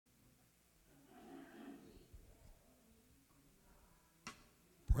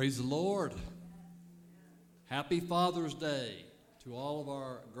Praise the Lord. Happy Father's Day to all of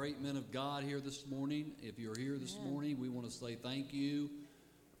our great men of God here this morning. If you're here this morning, we want to say thank you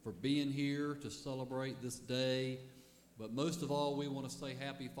for being here to celebrate this day. But most of all, we want to say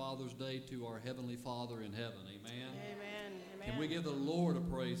Happy Father's Day to our Heavenly Father in heaven. Amen. Amen. Amen. Can we give the Lord a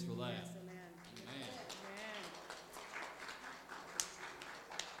praise for that? Yes, amen. Amen. Amen.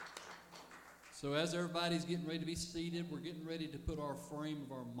 So as everybody's getting ready to be seated, we're getting ready to put our frame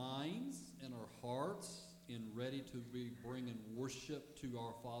of our minds and our hearts in ready to be bringing worship to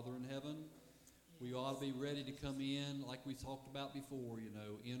our Father in heaven. We ought to be ready to come in, like we talked about before,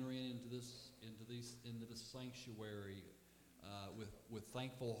 enter into this sanctuary with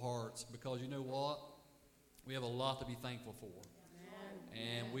thankful hearts, because you know what? We have a lot to be thankful for.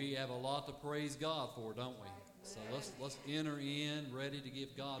 Amen. And we have a lot to praise God for, don't we? So let's enter in ready to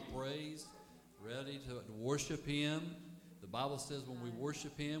give God praise, ready to worship Him. The Bible says when we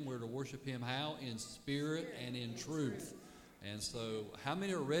worship Him, we're to worship Him how? In spirit and in truth. And so how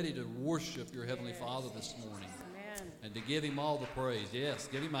many are ready to worship your Heavenly Father this morning? Amen. And to give Him all the praise? Yes,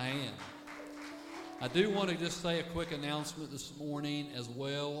 give Him a hand. I do want to just say a quick announcement this morning as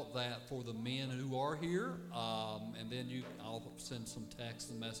well, that for the men who are here, and then I'll send some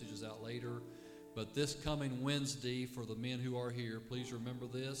texts and messages out later. But this coming Wednesday, for the men who are here, please remember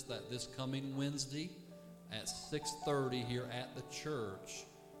this, that this coming Wednesday at 6:30 here at the church,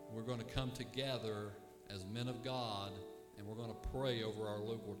 we're going to come together as men of God, and we're going to pray over our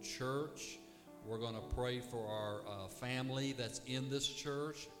local church. We're going to pray for our family that's in this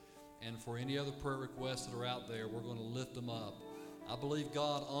church, and for any other prayer requests that are out there, we're going to lift them up. I believe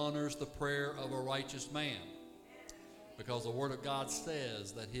God honors the prayer of a righteous man, because the Word of God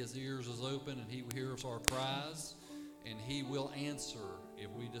says that His ears is open and He hears our cries, and He will answer if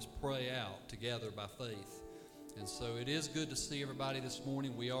we just pray out together by faith. And so it is good to see everybody this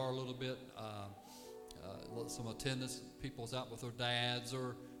morning. We are a little bit, some attendance, people's out with their dads,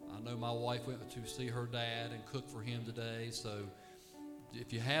 or I know my wife went to see her dad and cook for him today. So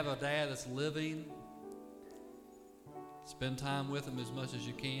if you have a dad that's living, spend time with him as much as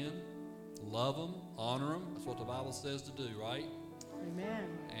you can. Love them, honor them. That's what the Bible says to do, right? Amen.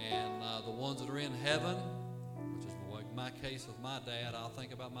 And the ones that are in heaven, which is like my case with my dad, I'll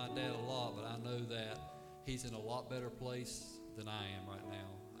think about my dad a lot, but I know that he's in a lot better place than I am right now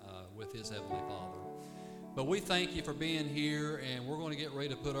with his Heavenly Father. But we thank you for being here, and we're going to get ready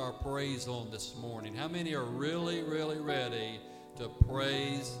to put our praise on this morning. How many are really, really ready to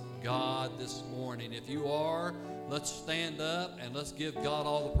praise God this morning? If you are, let's stand up and let's give God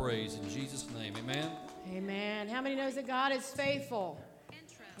all the praise in Jesus' name. Amen. Amen. How many knows that God is faithful?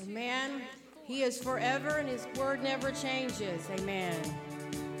 Amen. He is forever, and His word never changes. Amen.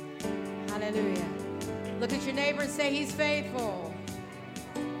 Hallelujah. Look at your neighbor and say, He's faithful.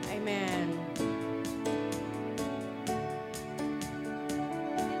 Amen.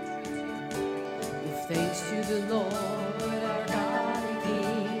 Give thanks to the Lord, our God and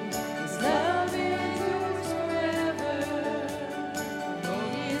King. His love endures forever.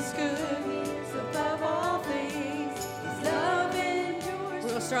 He is good, He is above all things. His love endures.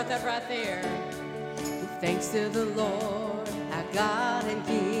 We'll start that right there. Give thanks to the Lord, our God and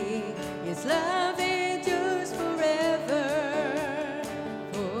King. His love endures forever.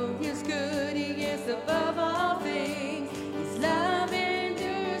 For He is good, He is above all things. His love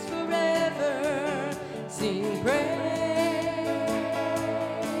endures forever. Sing praise,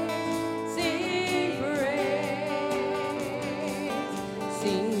 sing praise,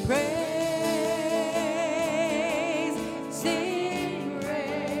 sing praise, sing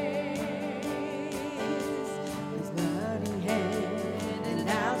praise. With burning hand and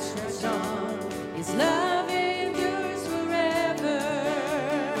outstretched arm, His love endures forever.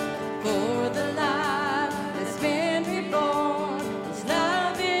 For the life that's been reborn, His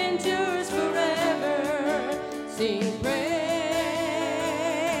love endures forever. Sing praise,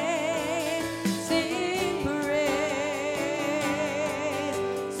 sing praise,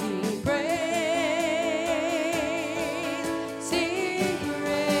 sing praise, sing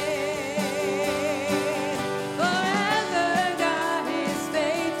praise. Forever God is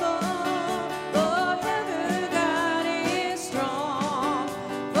faithful. Forever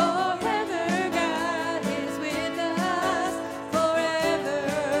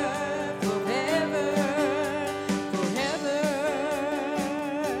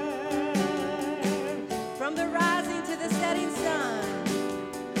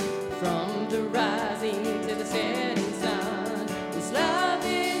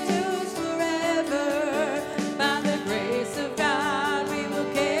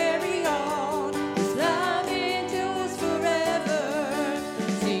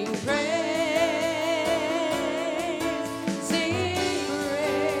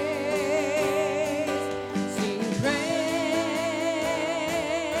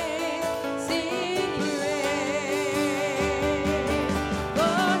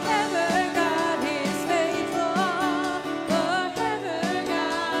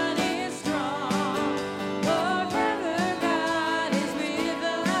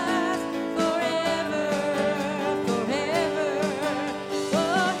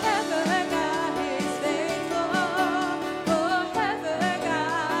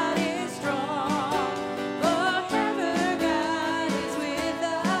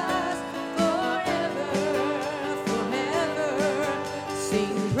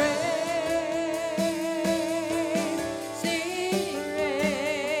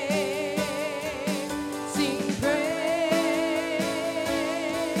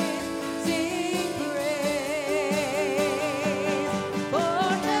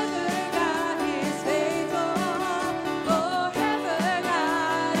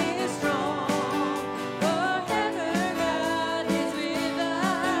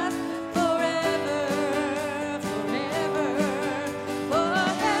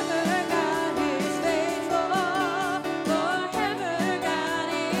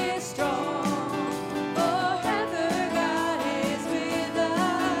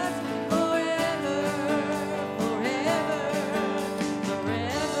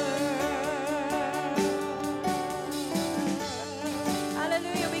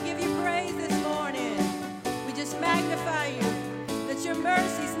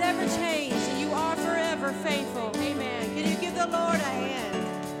He's never changed, and you are forever faithful. Amen. Can you give the Lord a hand?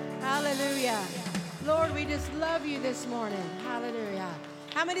 Hallelujah. Lord, we just love you this morning. Hallelujah.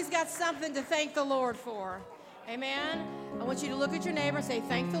 How many's got something to thank the Lord for? Amen. I want you to look at your neighbor and say,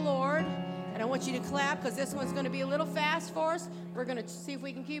 thank the Lord. And I want you to clap, because this one's going to be a little fast for us. We're going to see if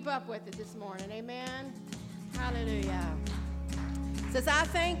we can keep up with it this morning. Amen. Hallelujah. It says, I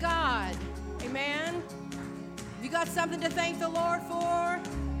thank God. Amen. You got something to thank the Lord for?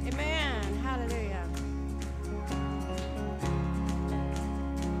 Amen. Hallelujah.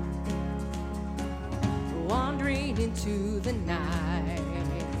 Wandering into the night,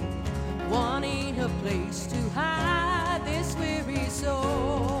 wanting a place to hide this weary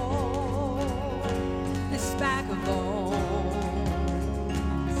soul, this bag of bones.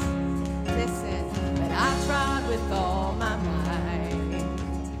 Listen, but I tried with all my might,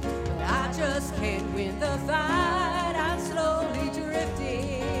 but I just can't win the fight. I'm slowly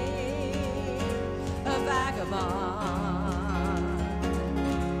drifting, a vagabond.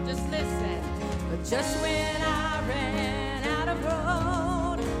 Just listen. But just when I ran out of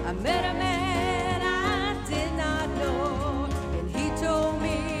road, I met a man I did not know, and he told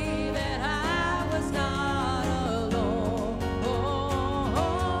me that I was not alone.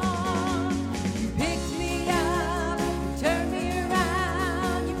 You picked me up, you turned me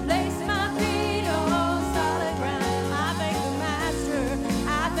around, you placed my feet on solid ground. I thank the Master,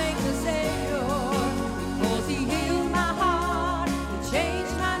 I thank the Savior, because he healed my heart, he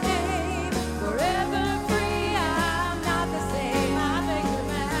changed my name. Forever free, I'm not the same. I thank the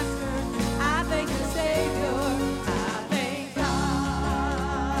Master, I thank the Savior, I thank God.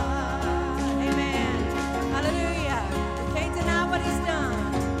 Amen. Hallelujah. Can't deny what he's done.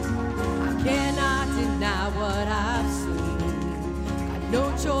 I cannot deny what I've seen. Got no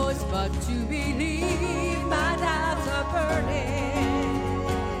choice but to believe. My doubts are burning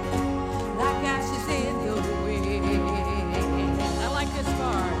like ashes in the wind. I like this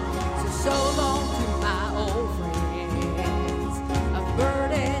part. So long to my old friends of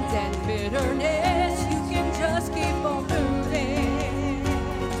burdens and bitterness. You can just keep on moving.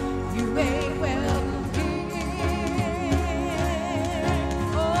 You ain't welcome here.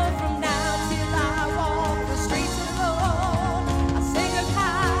 Oh, from now till I walk the streets alone, I sing of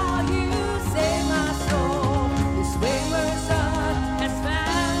how you saved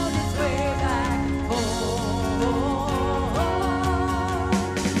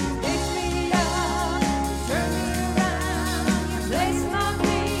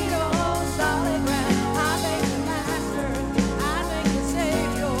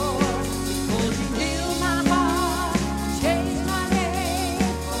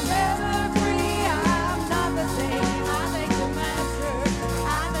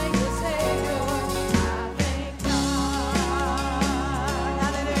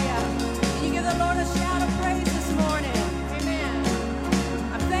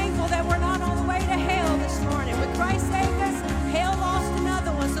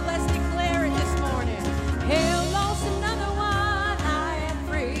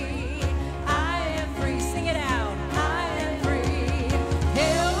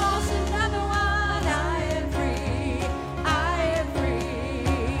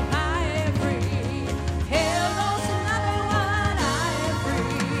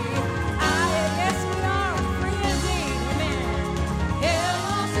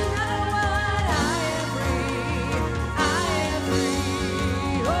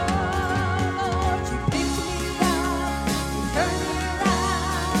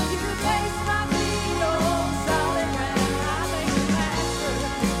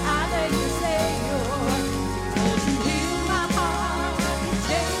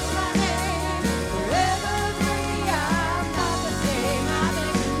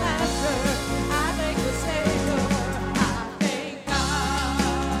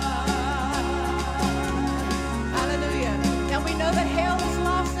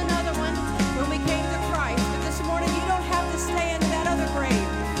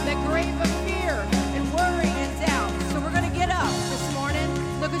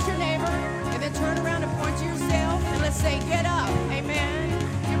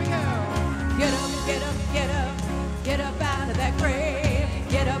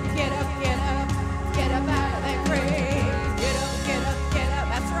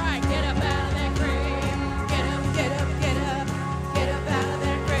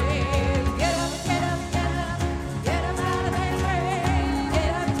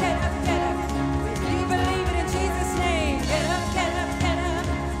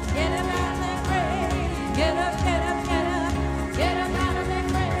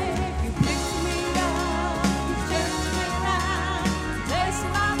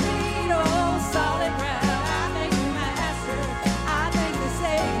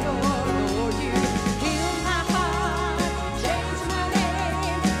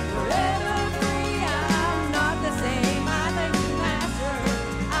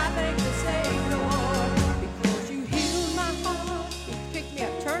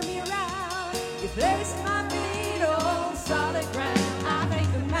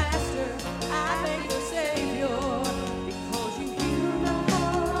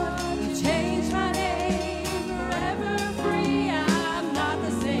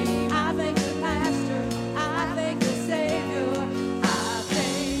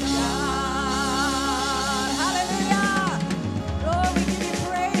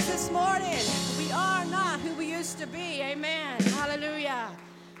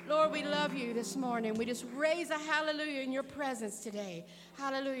Lord, we love you this morning. We just raise a hallelujah in your presence today.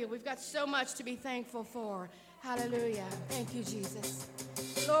 Hallelujah. We've got so much to be thankful for. Hallelujah. Thank you, Jesus.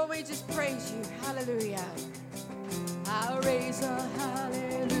 Lord, we just praise you. Hallelujah. I'll raise a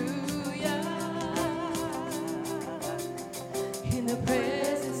hallelujah in the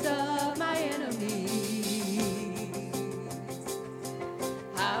presence of my enemies.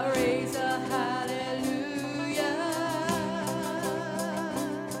 I'll raise a hallelujah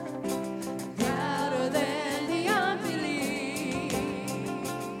louder than the unbelief.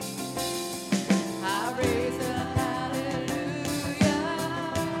 I'll raise a hallelujah.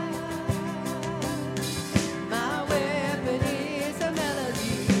 My weapon is a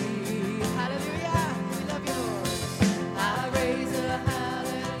melody. Hallelujah. We love you, Lord. I'll raise a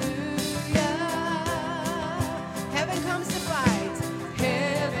hallelujah. Heaven comes to fight.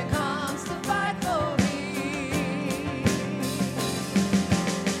 Heaven comes to fight for me.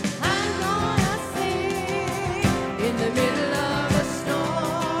 I'm gonna sing in the middle of a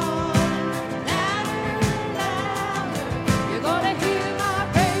storm. Louder and louder, you're gonna hear my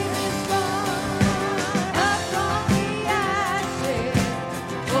praises roar. Up from the ashes,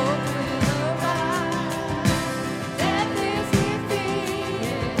 hope will arise. Death is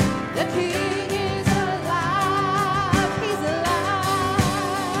defeated, the King is alive. He's alive.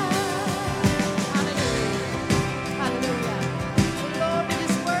 Hallelujah. Hallelujah. Lord, we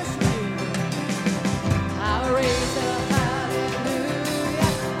just worship you. I'll raise a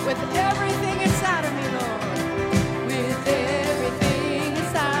hallelujah with everything inside of me, Lord. With everything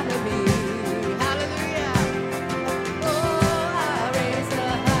inside of me. Hallelujah. Oh, I'll raise a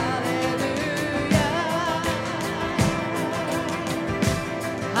hallelujah.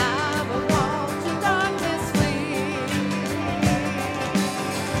 I will walk to darkness flee.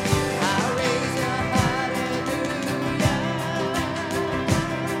 I'll raise a hallelujah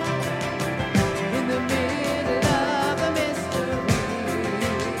in the middle of a mystery.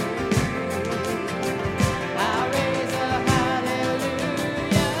 I'll raise a hallelujah.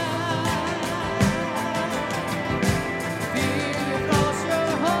 Fear you've lost your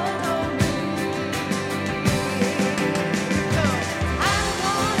hold on me. I'm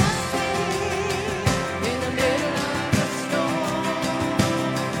gonna sing in the middle of a storm.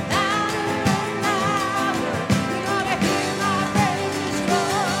 Louder and louder, you're gonna hear my praises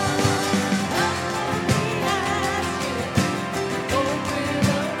roar. Up from the ashes, hope will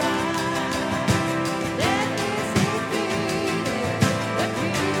arise. Death is defeated, the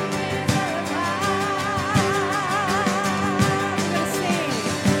King is alive. We're gonna sing,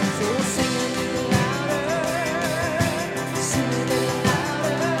 so sing a little louder, sing a little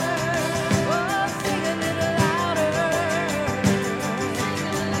louder, oh, sing a little louder,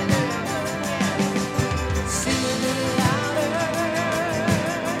 sing a little louder,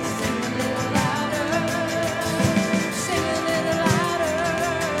 sing a little louder, sing a little louder,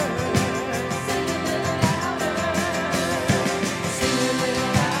 sing a little louder, sing a little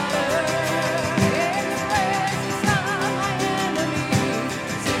louder, in the presence of my enemies.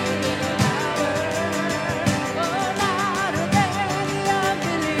 Sing a little louder, oh, louder than the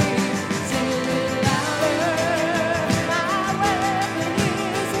unbelief. Sing a little louder, my weapon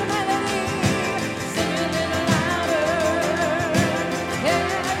is a melody. Sing a little louder,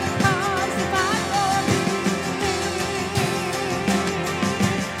 heaven comes to fight for me.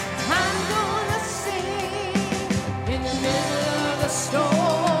 I'm gonna sing in the middle of a storm.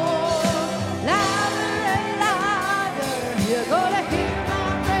 Louder and louder, you're gonna hear my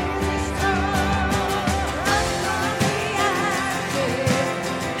praises roar. Up from the ashes,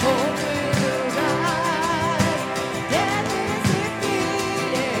 hope will arise. Death is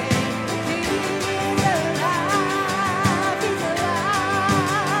defeated, the King is alive. He's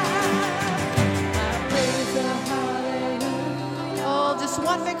alive. I praise the hallelujah. Oh, just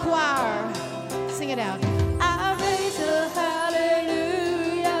one big choir. Sing it out. I raise a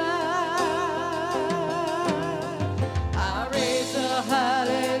hallelujah. I raise a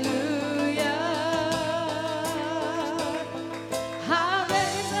hallelujah. I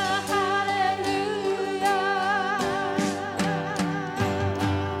raise a hallelujah.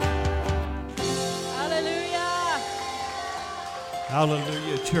 Hallelujah.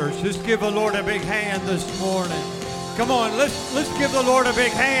 Hallelujah, church. Let's give the Lord a big hand this morning. Come on, let's give the Lord a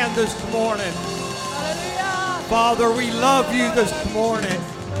big hand this morning. Hallelujah. Father, we love you this morning.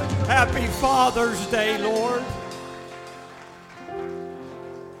 Happy Father's Day, Lord.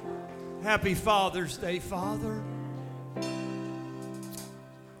 Happy Father's Day, Father.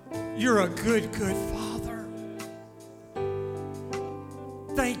 You're a good, good Father.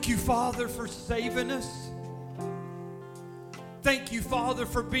 Thank you, Father, for saving us. Thank you, Father,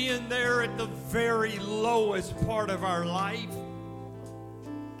 for being there at the very lowest part of our life.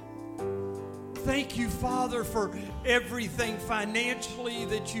 Thank you, Father, for everything financially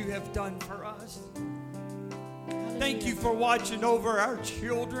that you have done for us. Thank you for watching over our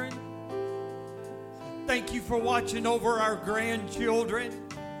children. Thank you for watching over our grandchildren.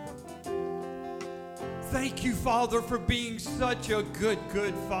 Thank you, Father, for being such a good,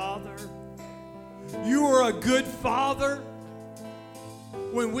 good Father. You were a good Father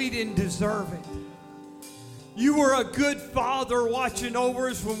when we didn't deserve it. You were a good Father watching over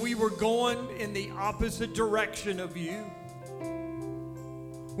us when we were going in the opposite direction of you.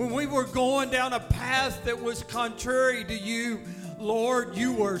 When we were going down a path that was contrary to you, Lord,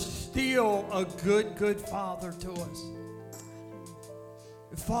 you were still a good, good Father to us.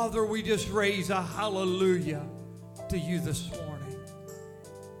 Father, we just raise a hallelujah to you this morning.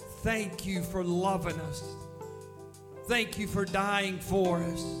 Thank you for loving us. Thank you for dying for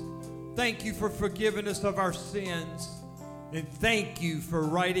us. Thank you for forgiving us of our sins. And thank you for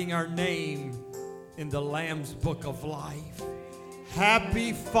writing our name in the Lamb's Book of Life.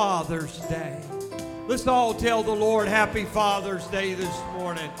 Happy Father's Day. Let's all tell the Lord Happy Father's Day this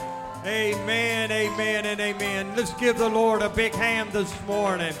morning. Amen, amen, and amen. Let's give the Lord a big hand this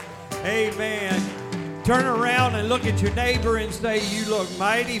morning. Amen. Turn around and look at your neighbor and say, you look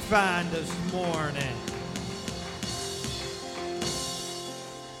mighty fine this morning.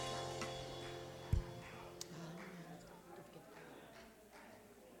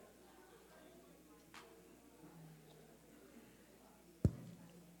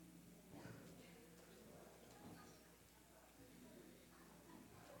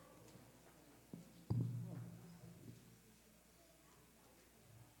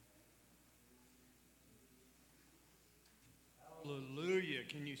 Hallelujah.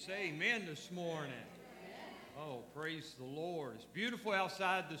 Can you say amen this morning? Oh, praise the Lord. It's beautiful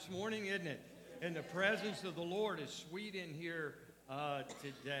outside this morning, isn't it? And the presence of the Lord is sweet in here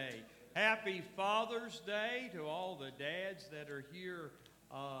today. Happy Father's Day to all the dads that are here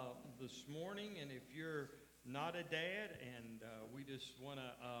this morning. And if you're not a dad and we just want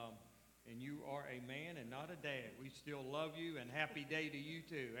to, and you are a man and not a dad, we still love you and happy day to you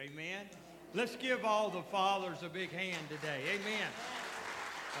too. Amen. Let's give all the fathers a big hand today. Amen.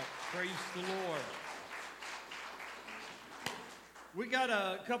 Praise the Lord. We got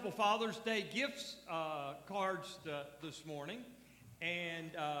a couple Father's Day gifts cards this morning,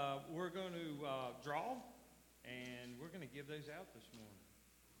 and we're going to draw, and we're going to give those out this morning.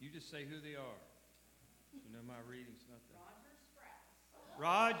 You just say who they are. You know my reading's not there.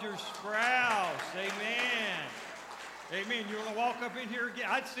 Roger Sprouse. Amen. Amen. You want to walk up in here again?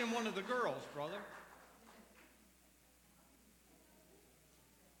 I'd send one of the girls, brother.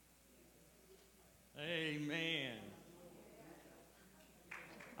 Amen.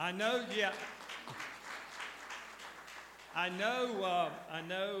 I know, yeah. I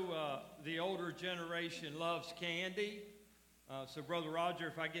know the older generation loves candy. So, Brother Roger,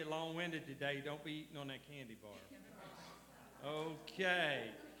 if I get long-winded today, don't be eating on that candy bar.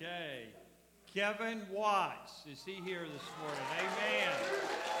 Okay. Kevin Watts, is he here this morning? Amen.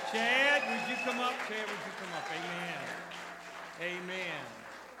 Chad, would you come up? Chad, would you come up? Amen. Amen.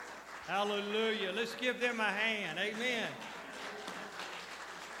 Hallelujah. Let's give them a hand. Amen.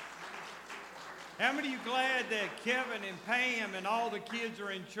 How many of you glad that Kevin and Pam and all the kids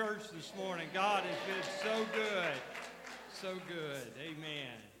are in church this morning? God has been so good. So good.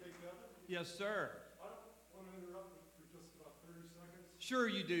 Amen. Yes, sir. Sure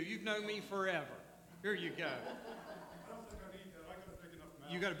you do. You've known me forever. Here you go. I don't think I need that. I got a big enough mouth.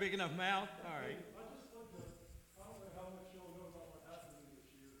 You got a big enough mouth? All right. I just like to, I don't know how much y'all know about what happened this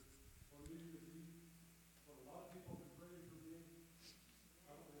year on New Year's Eve, but a lot of people have been praying for me.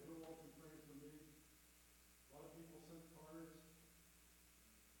 I don't know who all been praying for me. A lot of people sent cards,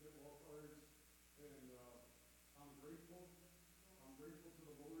 sent wall cards, and I'm grateful. I'm grateful to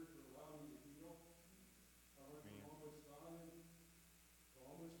the Lord for allowing me to heal. I went from almost dying to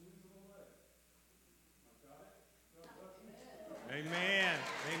almost losing a leg. I got it. God bless you. Amen.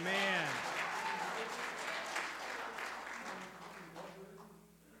 Amen.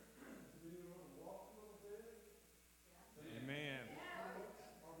 Amen.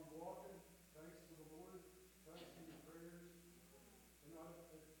 I'll be walking, thanks to the Lord, thanks to your prayers, and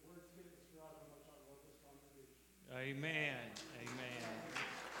words can't describe how much I love this congregation. Amen. Amen.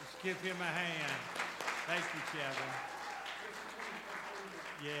 Let's give him a hand. Thank you, Kevin.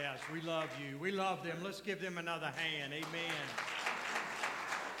 Yes, we love you. We love them. Let's give them another hand. Amen.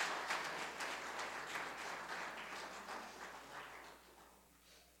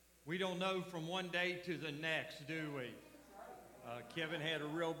 We don't know from one day to the next, do we? Kevin had a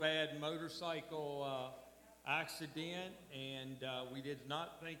real bad motorcycle accident, and we did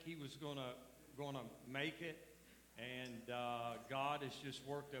not think he was gonna make it. And God has just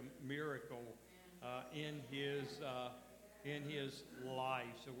worked a miracle in his life.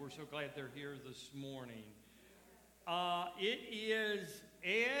 So we're so glad they're here this morning. It is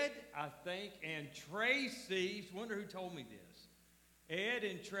Ed, I think, and Tracy's. Wonder who told me this. Ed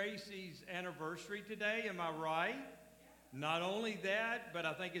and Tracy's anniversary today. Am I right? Not only that, but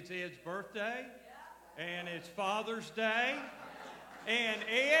I think it's Ed's birthday, and it's Father's Day, and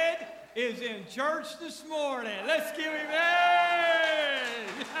Ed is in church this morning. Let's give him Ed!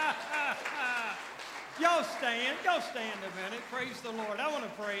 Y'all stand a minute. Praise the Lord. I want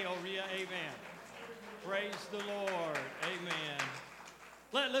to pray over you. Amen. Praise the Lord. Amen.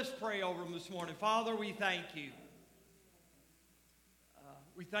 Let's pray over them this morning. Father, we thank you.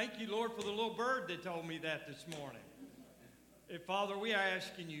 We thank you, Lord, for the little bird that told me that this morning. And Father, we are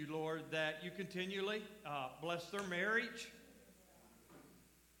asking you, Lord, that you continually bless their marriage.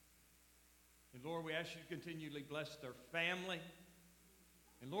 And Lord, we ask you to continually bless their family.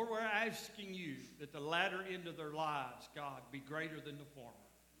 And Lord, we're asking you that the latter end of their lives, God, be greater than the former.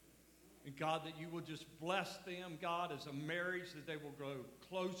 And God, that you will just bless them, God, as a marriage, that they will grow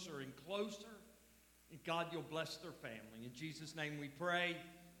closer and closer. And God, you'll bless their family. In Jesus' name we pray.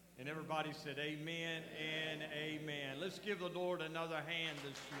 And everybody said amen and amen. Let's give the Lord another hand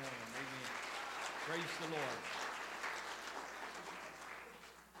this morning. Amen. Praise the Lord.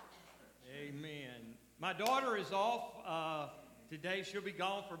 Amen. My daughter is off today. She'll be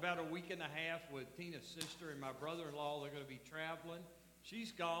gone for about a week and a half with Tina's sister and my brother-in-law. They're going to be traveling.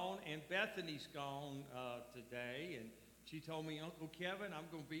 She's gone, and Bethany's gone today. And she told me, Uncle Kevin, I'm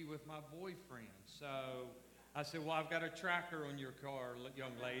going to be with my boyfriend. So I said, well, I've got a tracker on your car,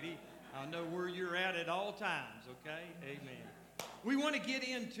 young lady. I know where you're at all times, okay? Amen. We want to get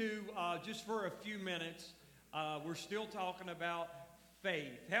into, just for a few minutes, we're still talking about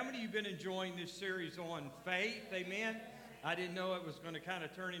faith. How many of you have been enjoying this series on faith? Amen. I didn't know it was going to kind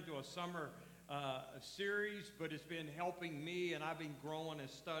of turn into a summer series, but it's been helping me, and I've been growing and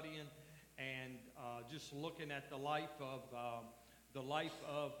studying and just looking at the life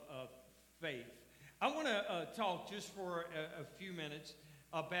of faith. I want to talk just for a few minutes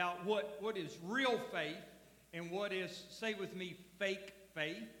about what is real faith and what is, say with me, fake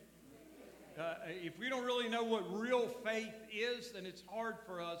faith. If we don't really know what real faith is, then it's hard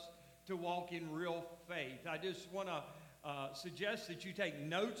for us to walk in real faith. I just want to suggest that you take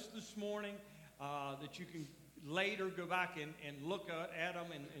notes this morning, that you can later go back and look at them,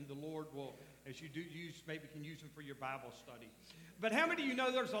 and the Lord will, as you do use, maybe can use them for your Bible study. But how many of you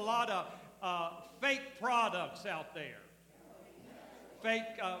know there's a lot of fake products out there?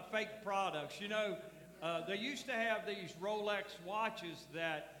 Fake products. You know, they used to have these Rolex watches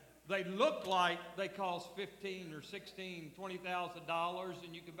that they look like they cost $15,000 or $16,000, $20,000,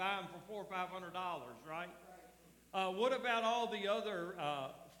 and you can buy them for $400 or $500, right? What about all the other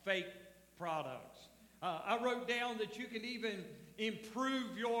fake products? I wrote down that you can even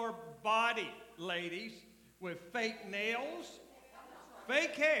improve your body, ladies, with fake nails,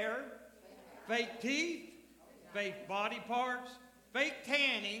 fake hair, fake teeth, fake body parts, fake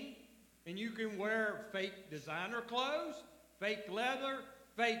tanning, and you can wear fake designer clothes, fake leather,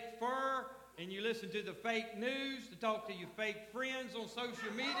 fake fur, and you listen to the fake news to talk to your fake friends on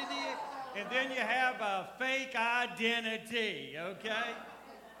social media, and then you have a fake identity, okay?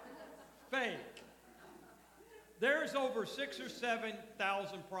 Fake. There's over 6,000 or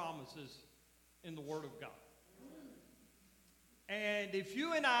 7,000 promises in the Word of God. And if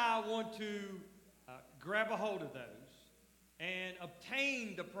you and I want to grab a hold of those and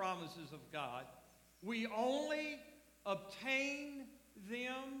obtain the promises of God, we only obtain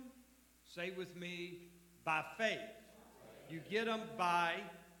them, say with me, by faith. You get them by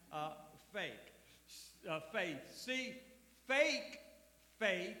faith. See, fake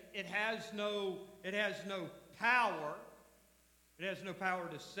faith, it has no power. It has no power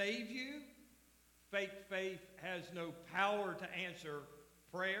to save you. Fake faith has no power to answer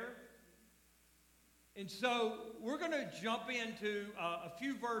prayer. And so we're going to jump into a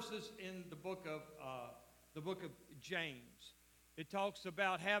few verses in the book of James. It talks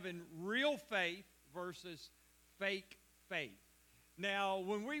about having real faith versus fake faith. Now,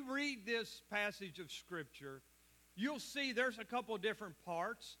 when we read this passage of Scripture, you'll see there's a couple of different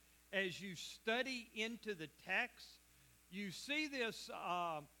parts. As you study into the text, you see this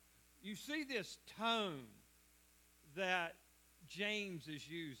tone that James is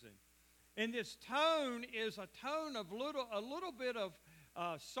using. And this tone is a tone of a little bit of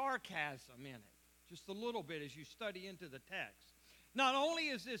sarcasm in it, just a little bit as you study into the text. Not only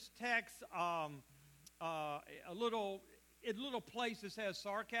is this text a little places has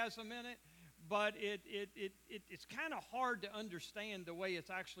sarcasm in it, but it's kind of hard to understand the way it's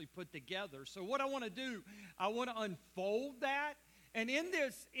actually put together. So what I want to do, I want to unfold that. And in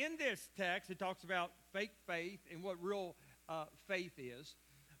this text, it talks about fake faith and what real faith is.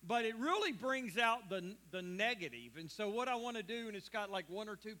 But it really brings out the negative. And so what I want to do, and it's got like one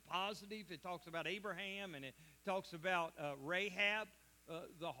or two positive. It talks about Abraham, and it talks about Rahab,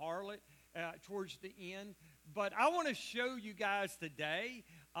 the harlot, towards the end. But I want to show you guys today,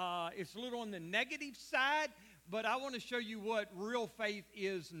 it's a little on the negative side, but I want to show you what real faith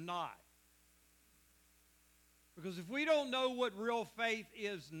is not. Because if we don't know what real faith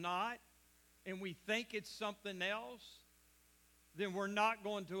is not, and we think it's something else, then we're not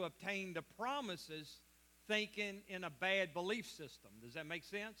going to obtain the promises thinking in a bad belief system. Does that make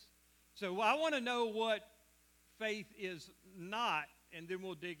sense? So I want to know what faith is not, and then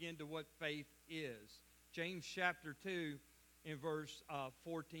we'll dig into what faith is. James chapter 2 in verse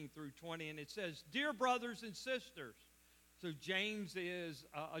 14 through 20, and it says, "Dear brothers and sisters," so James is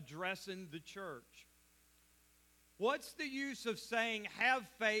addressing the church. "What's the use of saying have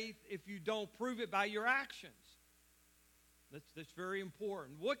faith if you don't prove it by your actions?" That's very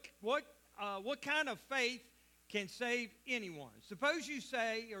important. What kind of faith can save anyone? Suppose you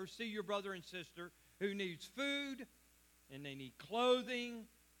say or see your brother and sister who needs food and they need clothing,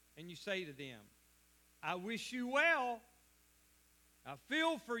 and you say to them, "I wish you well. I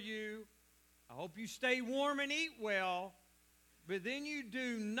feel for you. I hope you stay warm and eat well," but then you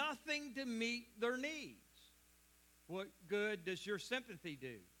do nothing to meet their needs. What good does your sympathy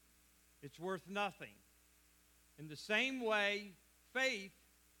do? It's worth nothing. In the same way, faith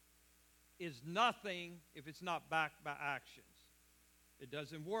is nothing if it's not backed by actions. It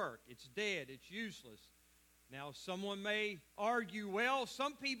doesn't work. It's dead. It's useless. Now, someone may argue, well,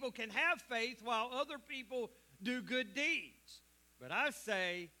 some people can have faith while other people do good deeds. But I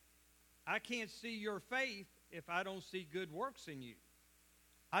say, I can't see your faith if I don't see good works in you.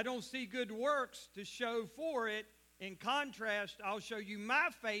 I don't see good works to show for it. In contrast, I'll show you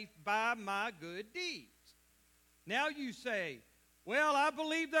my faith by my good deeds. Now you say, well, I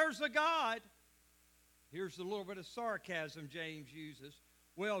believe there's a God. Here's a little bit of sarcasm James uses.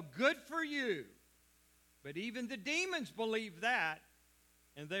 Well, good for you. But even the demons believe that,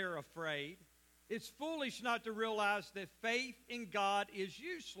 and they're afraid. It's foolish not to realize that faith in God is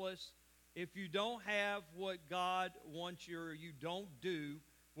useless if you don't have what God wants you, or you don't do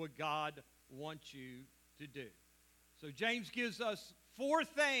what God wants you to do. So James gives us 4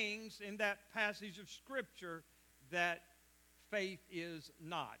 things in that passage of Scripture that faith is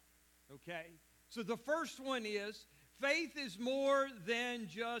not, okay? So the first one is, faith is more than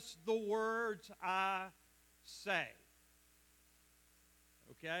just the words I say,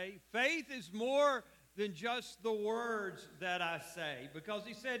 okay? Faith is more than just the words that I say, because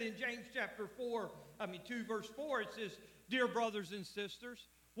he said in James chapter 2 verse 4, it says, "Dear brothers and sisters,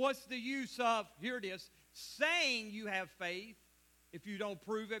 what's the use of," here it is, "saying you have faith if you don't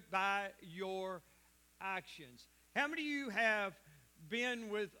prove it by your actions?" How many of you have been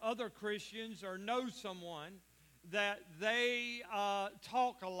with other Christians or know someone that they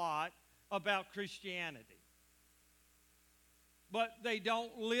talk a lot about Christianity, but they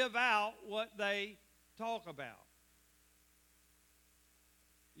don't live out what they talk about?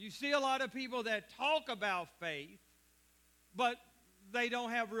 You see a lot of people that talk about faith, but they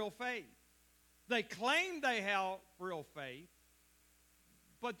don't have real faith. They claim they have real faith,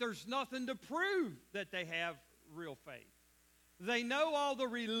 but there's nothing to prove that they have real faith. They know all the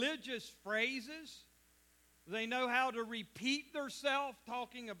religious phrases. They know how to repeat themselves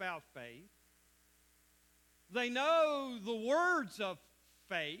talking about faith. They know the words of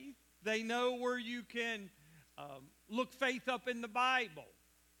faith. They know where you can look faith up in the Bible.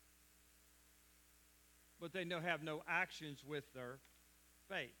 But they have no actions with their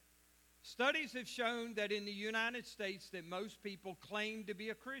faith. Studies have shown that in the United States that most people claim to be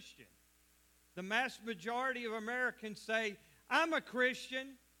a Christian. The mass majority of Americans say, "I'm a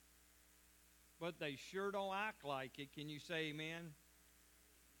Christian," but they sure don't act like it. Can you say amen?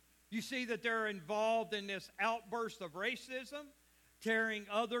 You see that they're involved in this outburst of racism, tearing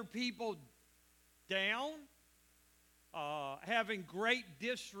other people down, having great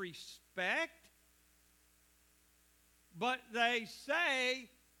disrespect. But they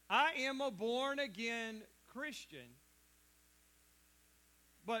say, "I am a born-again Christian."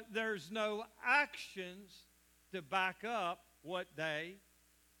 But there's no actions to back up what they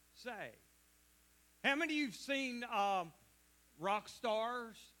say. How many of you have seen rock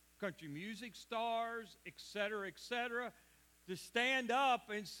stars, country music stars, etc., to stand up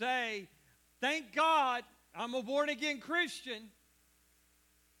and say, thank God I'm a born-again Christian.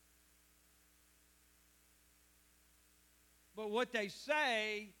 But what they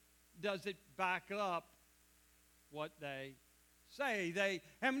say doesn't back up what they say.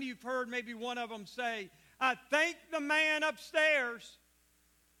 How many of you have heard maybe one of them say, I thank the man upstairs?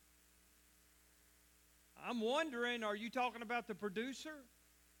 I'm wondering, are you talking about the producer?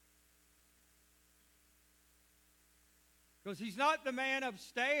 Because he's not the man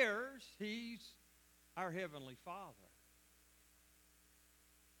upstairs. He's our Heavenly Father.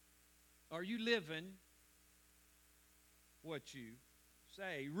 Are you living what you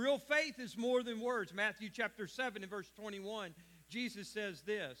say? Real faith is more than words. Matthew chapter 7 and verse 21, Jesus says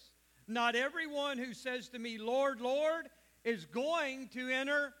this, not everyone who says to me, Lord, Lord, is going to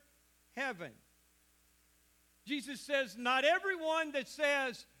enter heaven. Jesus says, not everyone that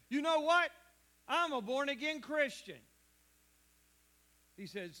says, you know what, I'm a born-again Christian. He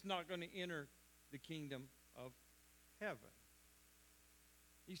says, it's not going to enter the kingdom of heaven.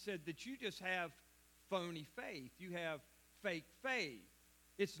 He said that you just have phony faith. You have fake faith.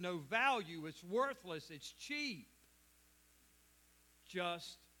 It's no value. It's worthless. It's cheap.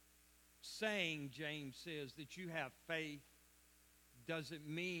 Just saying, James says, that you have faith doesn't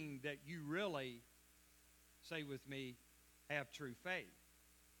mean that you really, say with me, have true faith.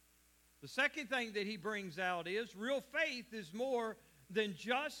 The second thing that he brings out is real faith is more than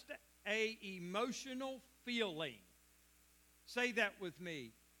just an emotional feeling. Say that with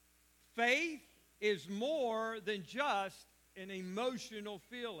me. Faith is more than just an emotional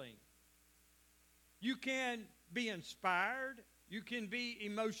feeling. You can be inspired. You can be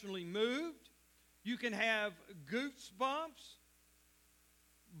emotionally moved. You can have goosebumps,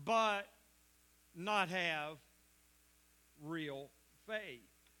 but not have real faith.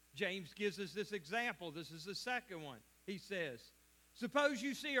 James gives us this example. This is the second one. He says, suppose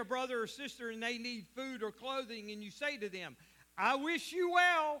you see a brother or sister and they need food or clothing, and you say to them, I wish you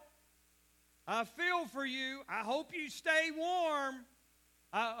well. I feel for you. I hope you stay warm.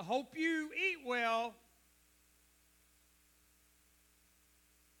 I hope you eat well.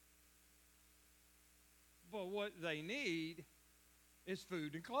 But what they need is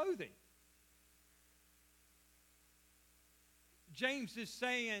food and clothing. James is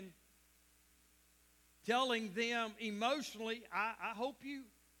saying, telling them emotionally, I hope you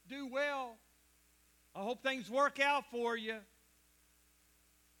do well. I hope things work out for you.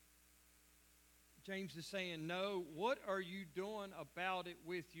 James is saying, no, what are you doing about it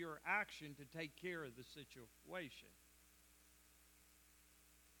with your action to take care of the situation?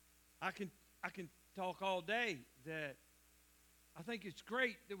 I can talk all day that I think it's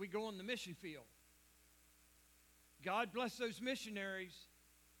great that we go on the mission field. God bless those missionaries.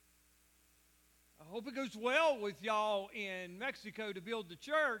 I hope it goes well with y'all in Mexico to build the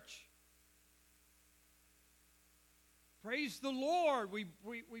church. Praise the Lord. We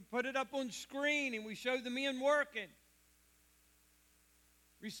put it up on screen and we show the men working.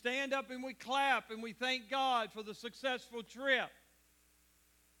 We stand up and we clap and we thank God for the successful trip.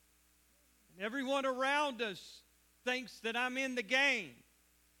 And everyone around us thinks that I'm in the game.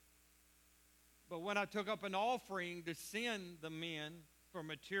 But when I took up an offering to send the men for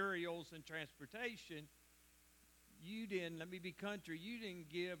materials and transportation, you didn't, let me be country, you didn't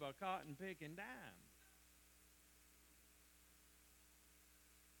give a cotton picking dime.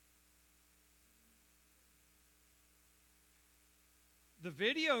 The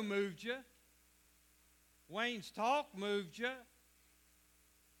video moved you. Wayne's talk moved you.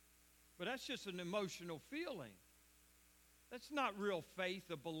 But that's just an emotional feeling. That's not real faith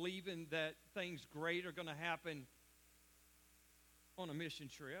of believing that things great are going to happen on a mission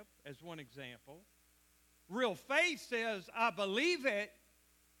trip, as one example. Real faith says, I believe it,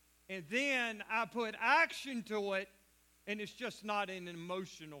 and then I put action to it, and it's just not an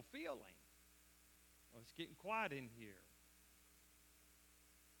emotional feeling. Well, it's getting quiet in here.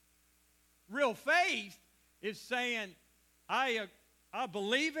 Real faith is saying, I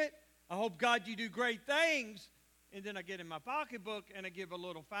believe it. I hope, God, you do great things. And then I get in my pocketbook and I give a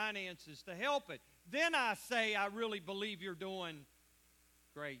little finances to help it. Then I say, I really believe you're doing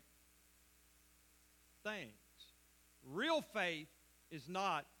great things. Real faith is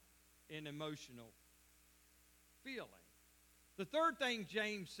not an emotional feeling. The third thing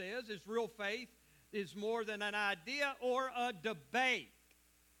James says is real faith is more than an idea or a debate.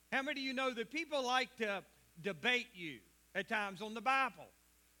 How many of you know that people like to debate you at times on the Bible?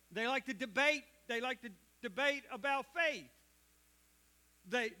 They like to debate. They like to debate about faith.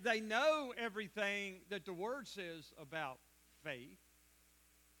 They know everything that the Word says about faith.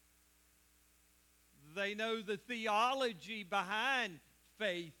 They know the theology behind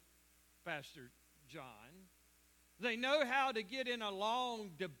faith, Pastor John. They know how to get in a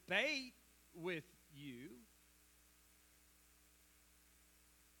long debate with you.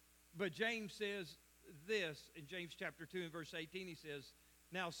 But James says this in James chapter 2 and verse 18. He says,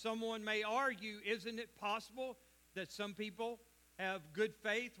 now someone may argue, isn't it possible that some people have good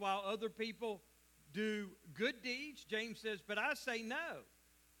faith while other people do good deeds? James says, but I say no.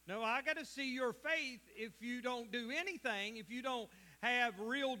 No, I got to see your faith if you don't do anything, if you don't have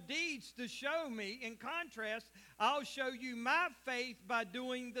real deeds to show me. In contrast, I'll show you my faith by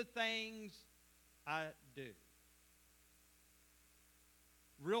doing the things I do.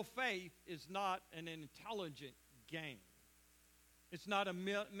 Real faith is not an intelligent game. It's not a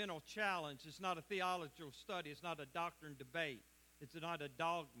mental challenge. It's not a theological study. It's not a doctrine debate. It's not a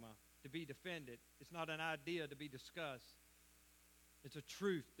dogma to be defended. It's not an idea to be discussed. It's a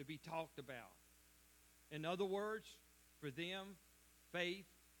truth to be talked about. In other words, for them, faith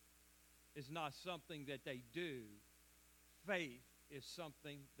is not something that they do. Faith is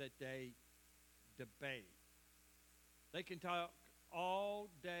something that they debate. They can talk all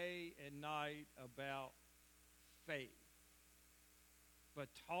day and night about faith. But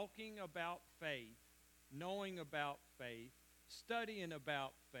talking about faith, knowing about faith, studying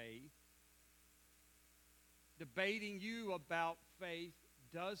about faith, debating you about faith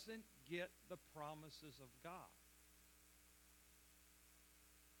doesn't get the promises of God.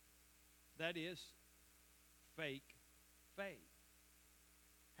 That is fake faith.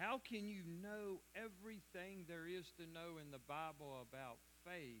 How can you know everything there is to know in the Bible about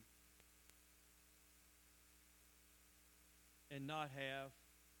faith and not have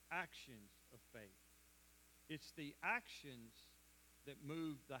actions of faith? It's the actions that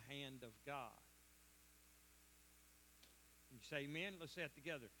move the hand of God. Can you say amen? Let's say it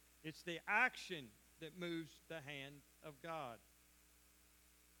together. It's the action that moves the hand of God.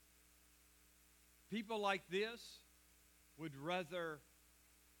 People like this would rather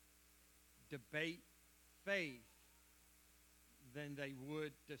debate faith than they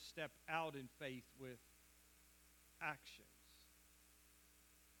would to step out in faith with actions.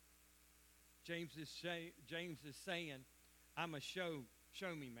 James is saying, I'm a show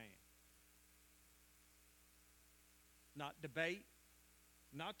me man. Not debate,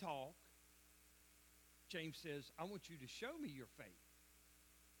 not talk. James says, I want you to show me your faith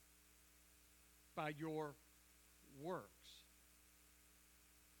by your works.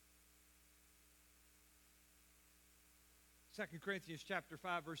 Second Corinthians chapter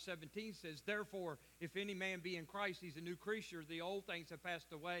 5, verse 17 says, therefore, if any man be in Christ, he's a new creature. The old things have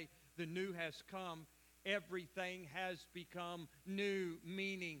passed away. The new has come. Everything has become new.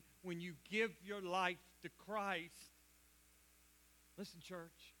 Meaning, when you give your life to Christ, listen,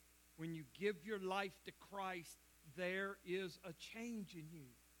 church, when you give your life to Christ, there is a change in you.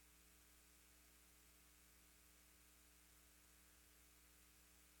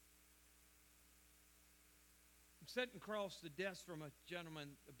 I'm sitting across the desk from a gentleman,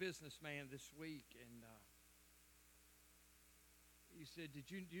 a businessman this week, and he said, "Did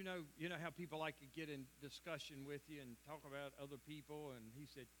you know how people like to get in discussion with you and talk about other people?" And he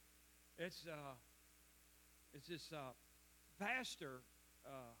said, "It's this pastor."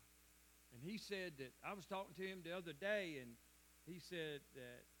 And he said that I was talking to him the other day, and he said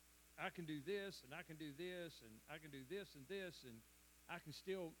that I can do this, and I can do this, and I can do this and this, and I can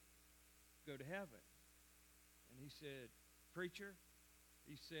still go to heaven. And he said, "Preacher,"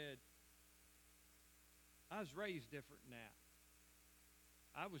 he said, "I was raised different than that.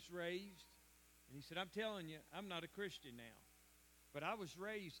 I was raised," and he said, "I'm telling you, I'm not a Christian now, but I was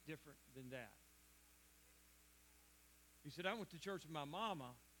raised different than that." He said, "I went to church with my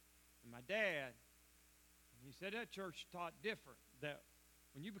mama and my dad, and he said that church taught different, that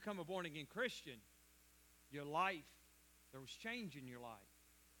when you become a born-again Christian, your life, there was change in your life."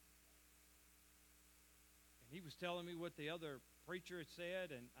 And he was telling me what the other preacher had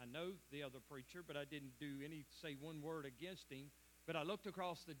said, and I know the other preacher, but I didn't say one word against him. But I looked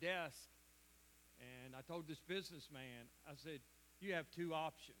across the desk, and I told this businessman, I said, "You have two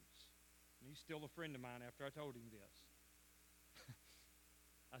options." And he's still a friend of mine after I told him this.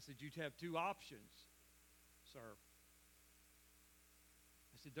 I said, "You'd have two options, sir."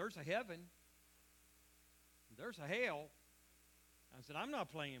 I said, "There's a heaven, and there's a hell." I said, "I'm not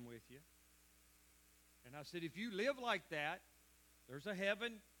playing with you." And I said, "If you live like that, there's a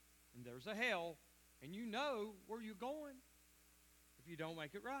heaven and there's a hell, and you know where you're going if you don't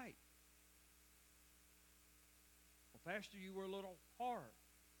make it right." "Well, Pastor, you were a little hard."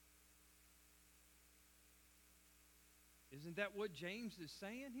 Isn't that what James is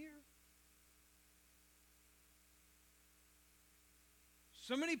saying here?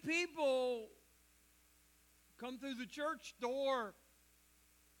 So many people come through the church door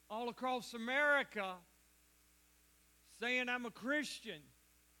all across America saying, I'm a Christian.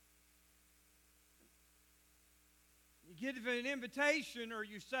 You get an invitation or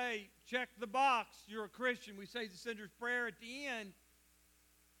you say, check the box, you're a Christian. We say the sinner's prayer at the end.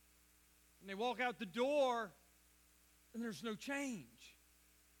 And they walk out the door and there's no change.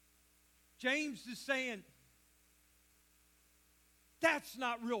 James is saying, that's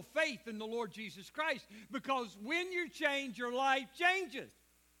not real faith in the Lord Jesus Christ, because when you change, your life changes.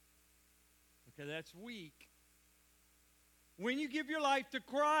 Okay, that's weak. When you give your life to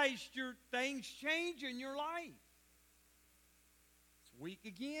Christ, your things change in your life. It's weak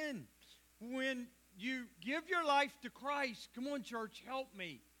again. When you give your life to Christ, come on, church, help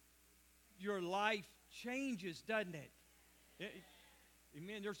me. Your life changes, doesn't it?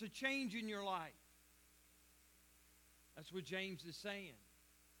 Amen. There's a change in your life. That's what James is saying.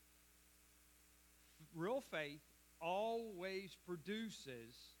 Real faith always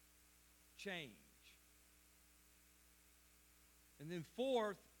produces change. And then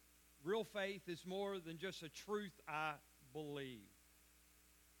fourth, real faith is more than just a truth I believe.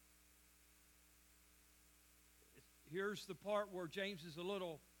 Here's the part where James has a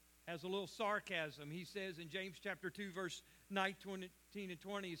little sarcasm. He says in James chapter 2, verse 19 and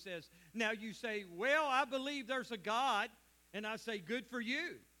 20, he says, now you say, well, I believe there's a God, and I say, good for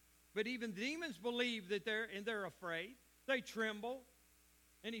you. But even demons believe that they're afraid. They tremble.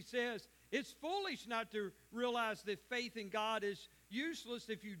 And he says, it's foolish not to realize that faith in God is useless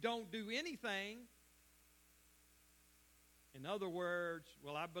if you don't do anything. In other words,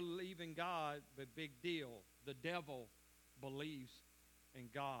 well, I believe in God, but big deal. The devil believes in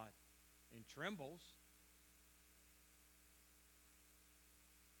God and trembles.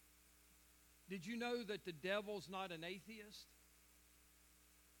 Did you know that the devil's not an atheist?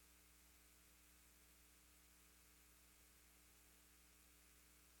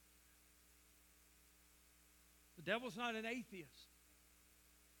 The devil's not an atheist.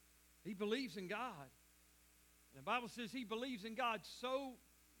 He believes in God. And the Bible says he believes in God so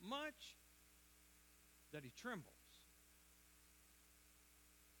much that he trembles.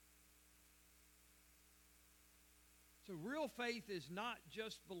 So real faith is not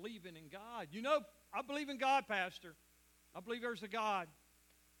just believing in God. You know, I believe in God, Pastor. I believe there's a God.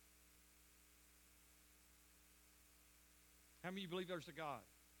 How many of you believe there's a God?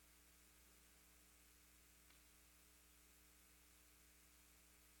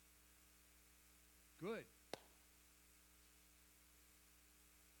 Good.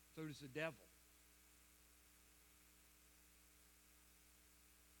 So does the devil.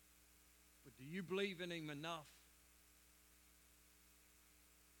 But do you believe in him enough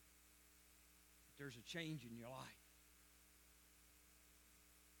that there's a change in your life?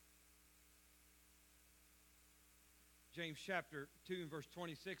 James chapter 2 and verse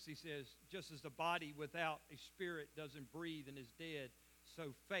 26, he says, just as the body without a spirit doesn't breathe and is dead,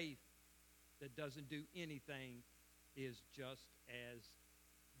 so faith that doesn't do anything is just as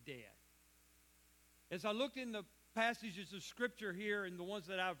dead. As I looked in the passages of Scripture here and the ones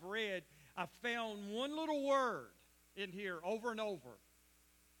that I've read, I found one little word in here over and over.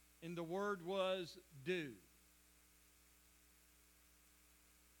 And the word was do.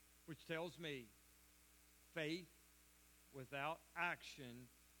 Which tells me faith without action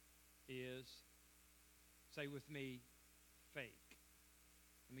is, say with me, fake.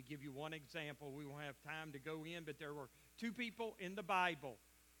 Let me give you one example. We won't have time to go in, but there were two people in the Bible.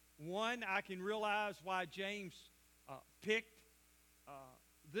 One, I can realize why James picked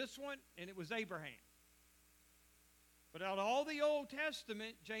this one, and it was Abraham. But out of all the Old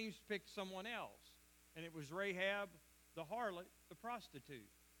Testament, James picked someone else, and it was Rahab the harlot, the prostitute.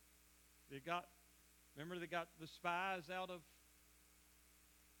 They got the spies out of...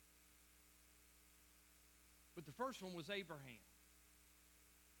 But the first one was Abraham.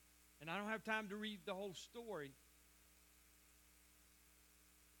 And I don't have time to read the whole story.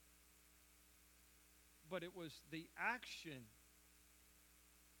 But it was the action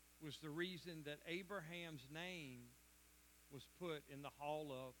was the reason that Abraham's name was put in the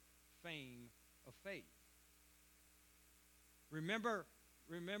Hall of Fame of Faith. Remember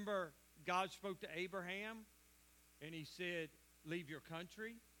God spoke to Abraham and he said, leave your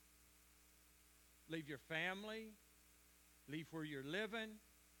country, leave your family, leave where you're living,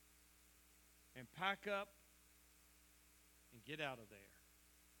 and pack up and get out of there.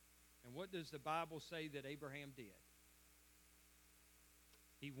 And what does the Bible say that Abraham did?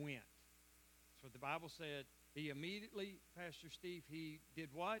 He went. That's what the Bible said. He immediately, Pastor Steve, he did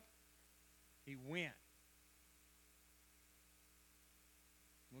what? He went.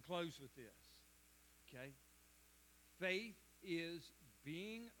 I'm going to close with this. Okay? Faith is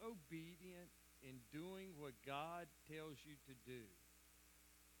being obedient in doing what God tells you to do.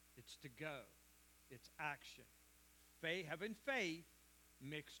 It's to go. It's action. Faith, having faith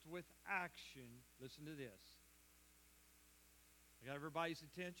mixed with action. Listen to this. I got everybody's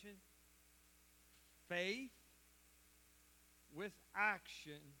attention? Faith with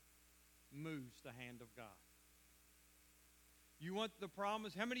action moves the hand of God. You want the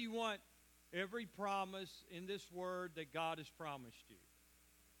promise? How many of you want every promise in this word that God has promised you?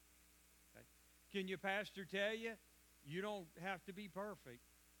 Okay. Can your pastor tell you, you don't have to be perfect?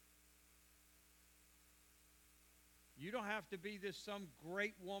 You don't have to be this some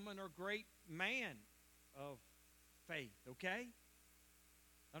great woman or great man of faith, okay?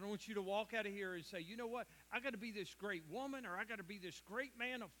 I don't want you to walk out of here and say, you know what, I got to be this great woman or I got to be this great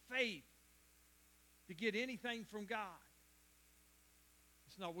man of faith to get anything from God.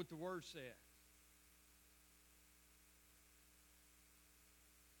 It's not what the Word says.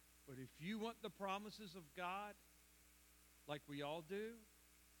 But if you want the promises of God, like we all do,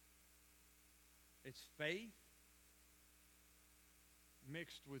 it's faith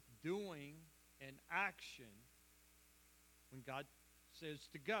mixed with doing and action. When God says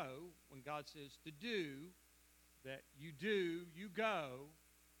to go, when God says to do, that you do, you go.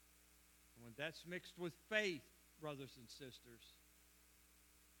 And when that's mixed with faith, brothers and sisters,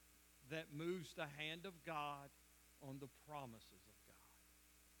 that moves the hand of God on the promises of God.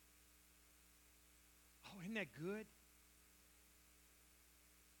 Oh, isn't that good?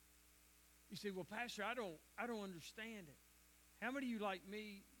 You say, well, Pastor, I don't understand it. How many of you, like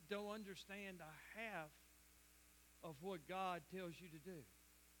me, don't understand a half of what God tells you to do?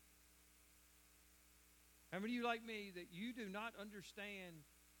 How many of you, like me, that you do not understand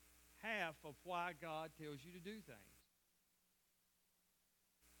half of why God tells you to do things?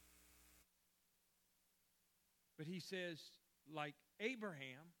 But he says, like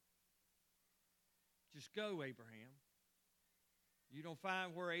Abraham, just go, Abraham. You don't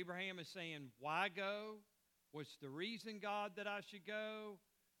find where Abraham is saying, why go? What's the reason, God, that I should go?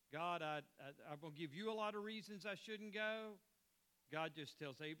 God, I'm going to give you a lot of reasons I shouldn't go. God just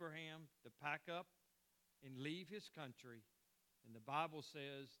tells Abraham to pack up and leave his country. And the Bible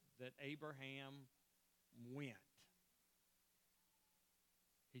says that Abraham went.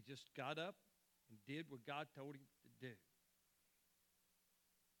 He just got up and did what God told him to do.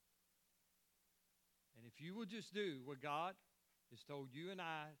 And if you will just do what God has told you and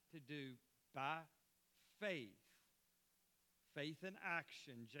I to do by faith, faith in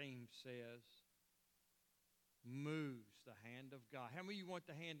action, James says, moves the hand of God. How many of you want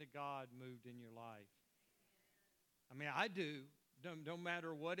the hand of God moved in your life? I mean, I do. Don't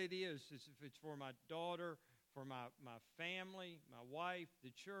matter what it is. If it's for my daughter, for my family, my wife, the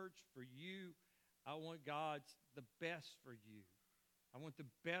church, for you, I want God's the best for you. I want the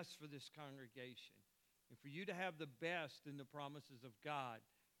best for this congregation. And for you to have the best in the promises of God,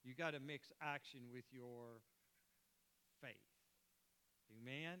 you got to mix action with your faith.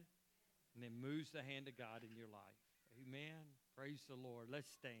 Amen? And then moves the hand of God in your life. Amen? Praise the Lord.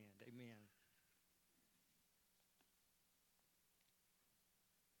 Let's stand. Amen.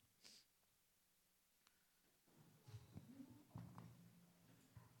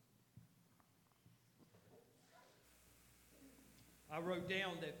 I wrote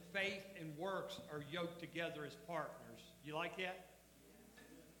down that faith and works are yoked together as partners. You like that?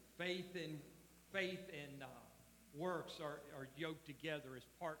 Faith and works are yoked together as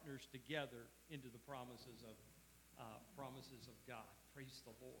partners together into the promises of God. Praise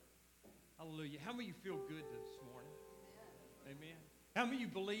the Lord. Hallelujah. How many of you feel good this morning? Amen. How many of you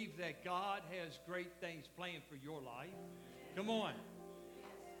believe that God has great things planned for your life? Come on.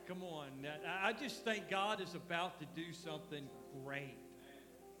 Come on. I just think God is about to do something great.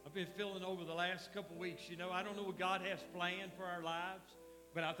 I've been feeling over the last couple weeks, I don't know what God has planned for our lives,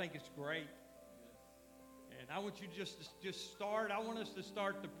 but I think it's great. And I want you just start. I want us to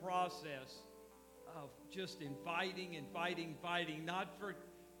start the process of just inviting, not for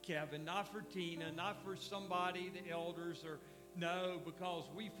Kevin, not for Tina, not for somebody, the elders, no, because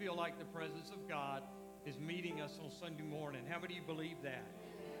we feel like the presence of God is meeting us on Sunday morning. How many of you believe that?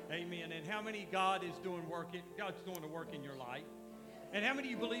 Amen. And how many God's doing the work in your life? And how many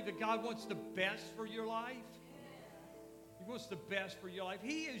of you believe that God wants the best for your life? He wants the best for your life.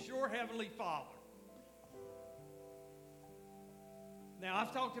 He is your heavenly Father. Now,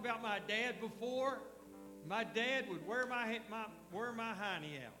 I've talked about my dad before. My dad would wear my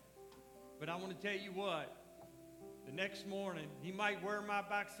hiney out. But I want to tell you what. The next morning, he might wear my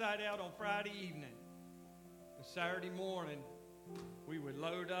backside out on Friday evening. But Saturday morning, we would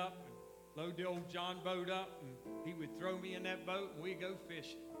load up and load the old John boat up, and he would throw me in that boat, and we'd go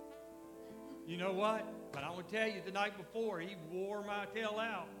fishing. You know what? But I want to tell you, the night before, he wore my tail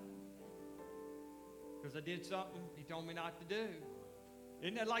out because I did something he told me not to do.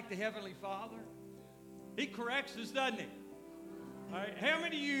 Isn't that like the Heavenly Father? He corrects us, doesn't he? All right. How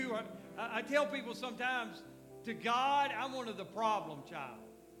many of you, I tell people sometimes, to God, I'm one of the problem child.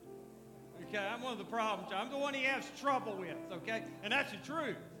 Okay, I'm one of the problem child. I'm the one he has trouble with, okay? And that's the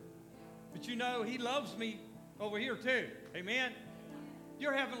truth. But you know, he loves me over here too. Amen?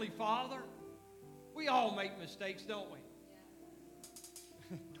 Your Heavenly Father, we all make mistakes, don't we?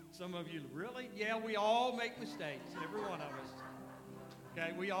 Some of you, really? Yeah, we all make mistakes, every one of us.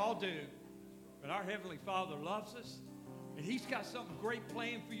 Okay, we all do. But our Heavenly Father loves us, and he's got something great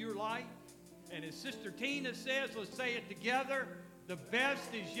planned for your life. And as Sister Tina says, let's say it together, the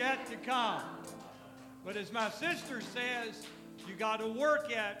best is yet to come. But as my sister says, you got to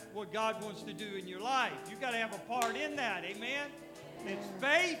work at what God wants to do in your life. You got to have a part in that, amen? It's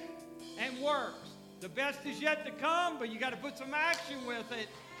faith and works. The best is yet to come, but you got to put some action with it,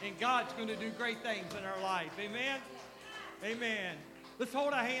 and God's going to do great things in our life, amen? Amen. Let's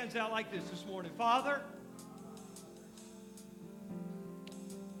hold our hands out like this morning. Father,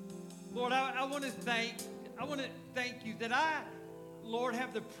 Lord, I want to thank you that I, Lord,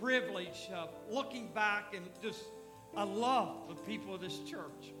 have the privilege of looking back and just, I love the people of this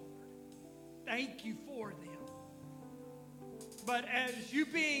church, Lord. Thank you for them. But as you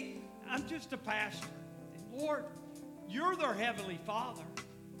being, I'm just a pastor. And Lord, you're their Heavenly Father.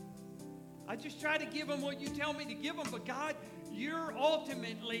 I just try to give them what you tell me to give them, but God, you're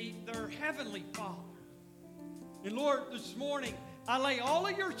ultimately their Heavenly Father. And Lord, this morning, I lay all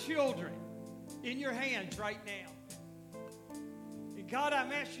of your children in your hands right now. And God,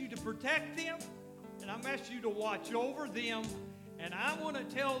 I'm asking you to protect them, and I'm asking you to watch over them. And I want to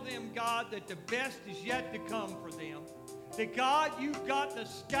tell them, God, that the best is yet to come for them. That, God, you've got the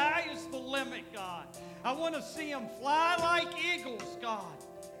sky is the limit, God. I want to see them fly like eagles, God.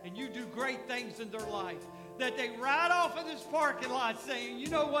 And you do great things in their life. That they ride off of this parking lot saying, you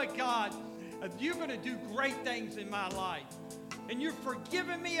know what, God, you're going to do great things in my life. And you're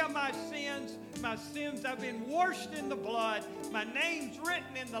forgiving me of my sins. My sins have been washed in the blood. My name's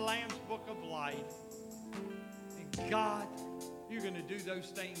written in the Lamb's Book of Life. And God, you're going to do those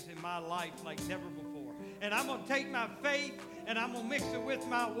things in my life like never before. And I'm going to take my faith and I'm going to mix it with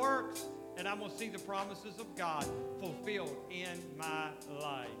my works. And I'm going to see the promises of God fulfilled in my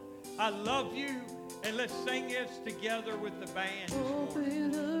life. I love you. And let's sing this together with the band this Hope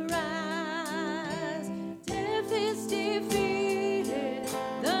morning. will arise, death is defeated,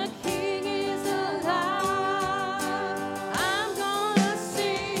 the King is alive. I'm gonna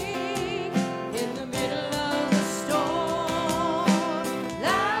sing in the middle of the storm,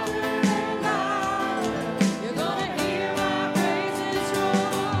 louder and louder, you're gonna hear my praises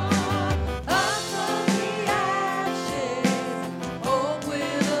roar. Up from the ashes, hope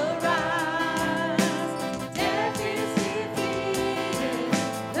will arise, death is defeated,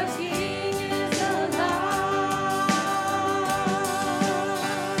 the King is alive.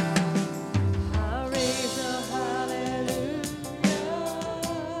 I raise a hallelujah.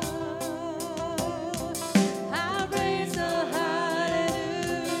 I raise a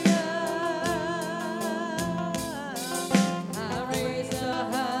hallelujah. I raise a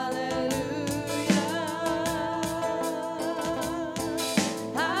hallelujah.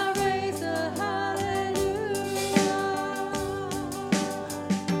 I raise a hallelujah.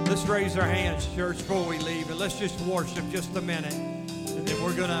 Let's raise our hands, church, before we leave, and let's just worship just a minute, and then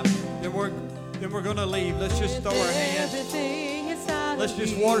we're gonna leave. Let's just throw our hands. Everything inside Let's of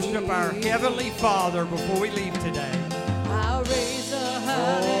just me. worship our Heavenly Father before we leave today. I'll raise a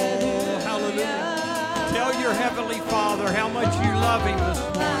Oh, hallelujah. hallelujah! Tell your Heavenly Father how much you love Him this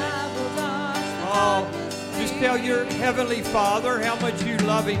morning. Oh, just tell your Heavenly Father how much you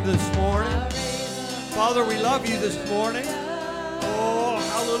love Him this morning. Father, we love you this morning. Oh,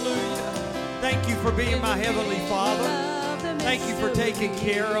 hallelujah. Thank you for being my Heavenly Father. Thank you for taking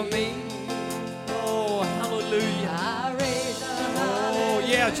care of me. Oh, hallelujah. Oh,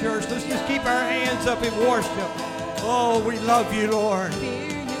 yeah, church. Let's just keep our hands up in worship. Oh, we love you, Lord.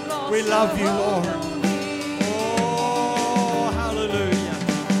 We love you, Lord. Oh, hallelujah.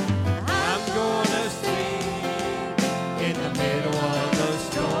 I'm gonna sing in the middle of the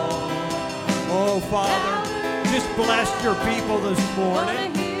storm. Oh, Father, just bless your people this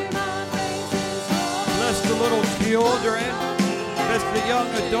morning. Bless the little children. Bless the young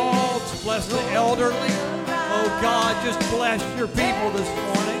adults. Bless the elderly. Oh, God, just bless your people this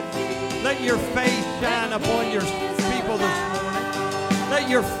morning. Let your face shine upon your people this morning. Let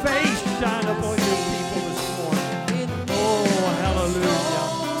your face shine upon your people this morning. Oh, hallelujah.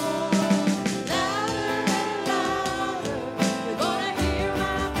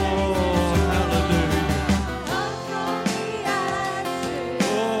 Oh, hallelujah.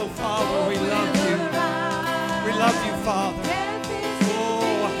 Oh, Father, we love you. We love you, Father.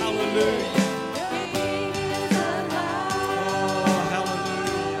 Oh, hallelujah. Oh,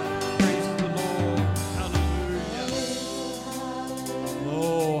 hallelujah. Praise the Lord. Hallelujah.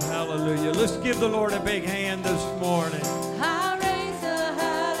 Oh, hallelujah. Let's give the Lord a big hand this morning.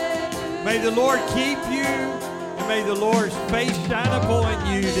 May the Lord keep you, and may the Lord's face shine upon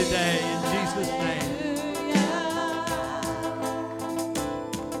you today in Jesus' name.